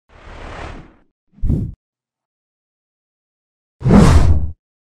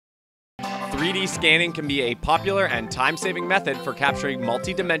3D scanning can be a popular and time-saving method for capturing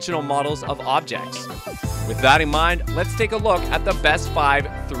multi-dimensional models of objects. With that in mind, let's take a look at the best 5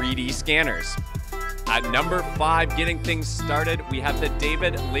 3D scanners. At number 5, getting things started, we have the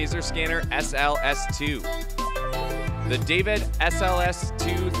David Laser Scanner SLS2. The David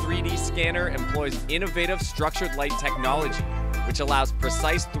SLS2 3D scanner employs innovative structured light technology, which allows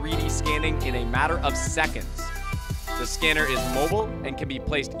precise 3D scanning in a matter of seconds. The scanner is mobile and can be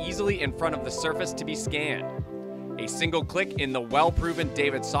placed easily in front of the surface to be scanned. A single click in the well-proven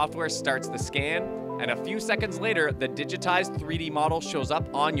David software starts the scan, and a few seconds later, the digitized 3D model shows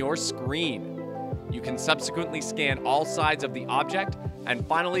up on your screen. You can subsequently scan all sides of the object and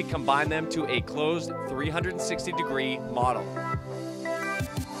finally combine them to a closed 360-degree model.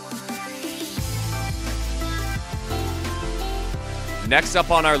 Next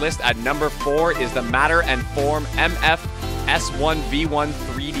up on our list at number 4 is the Matter and Form MF S1V1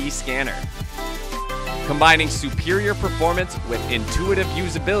 3D scanner. Combining superior performance with intuitive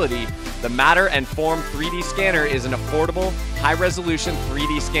usability, the Matter and Form 3D scanner is an affordable, high-resolution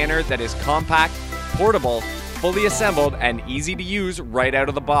 3D scanner that is compact, portable, fully assembled, and easy to use right out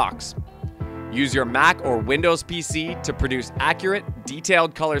of the box. Use your Mac or Windows PC to produce accurate,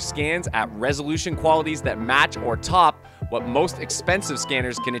 detailed color scans at resolution qualities that match or top what most expensive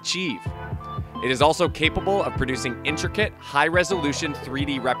scanners can achieve. It is also capable of producing intricate, high-resolution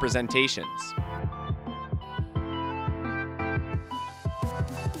 3D representations.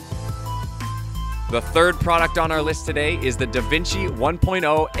 The third product on our list today is the DaVinci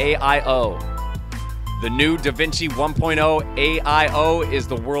 1.0 AIO. The new DaVinci 1.0 AIO is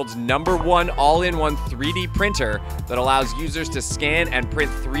the world's #1 all-in-one 3D printer that allows users to scan and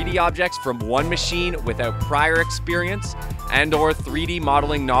print 3D objects from one machine without prior experience and/or 3D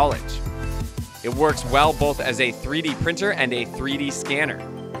modeling knowledge. It works well both as a 3D printer and a 3D scanner.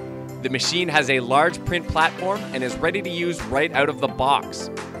 The machine has a large print platform and is ready to use right out of the box.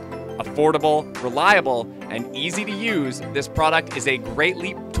 Affordable, reliable, and easy to use, this product is a great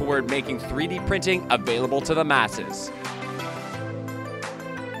leap toward making 3D printing available to the masses.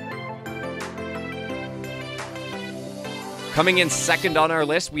 Coming in second on our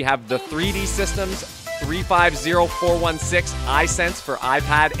list, we have the 3D Systems 350416 iSense for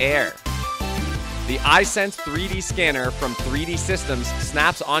iPad Air. The iSense 3D scanner from 3D Systems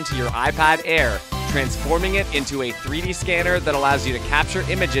snaps onto your iPad Air, transforming it into a 3D scanner that allows you to capture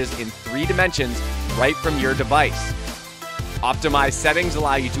images in 3 dimensions right from your device. Optimized settings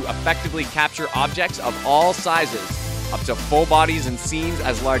allow you to effectively capture objects of all sizes, up to full bodies and scenes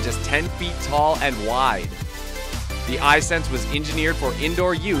as large as 10 feet tall and wide. The iSense was engineered for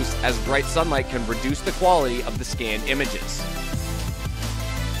indoor use, as bright sunlight can reduce the quality of the scanned images.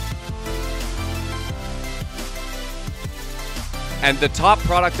 And the top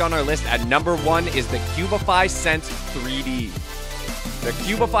product on our list at number 1 is the Cubify Sense 3D. The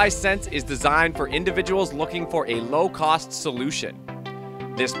Cubify Sense is designed for individuals looking for a low-cost solution.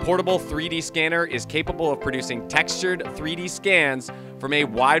 This portable 3D scanner is capable of producing textured 3D scans from a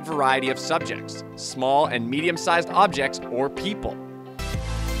wide variety of subjects, small and medium-sized objects, or people.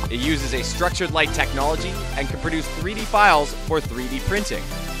 It uses a structured light technology and can produce 3D files for 3D printing.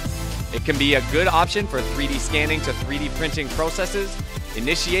 It can be a good option for 3D scanning to 3D printing processes,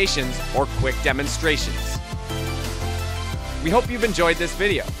 initiations, or quick demonstrations. We hope you've enjoyed this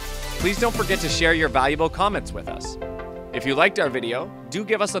video. Please don't forget to share your valuable comments with us. If you liked our video, do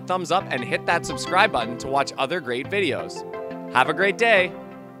give us a thumbs up and hit that subscribe button to watch other great videos. Have a great day!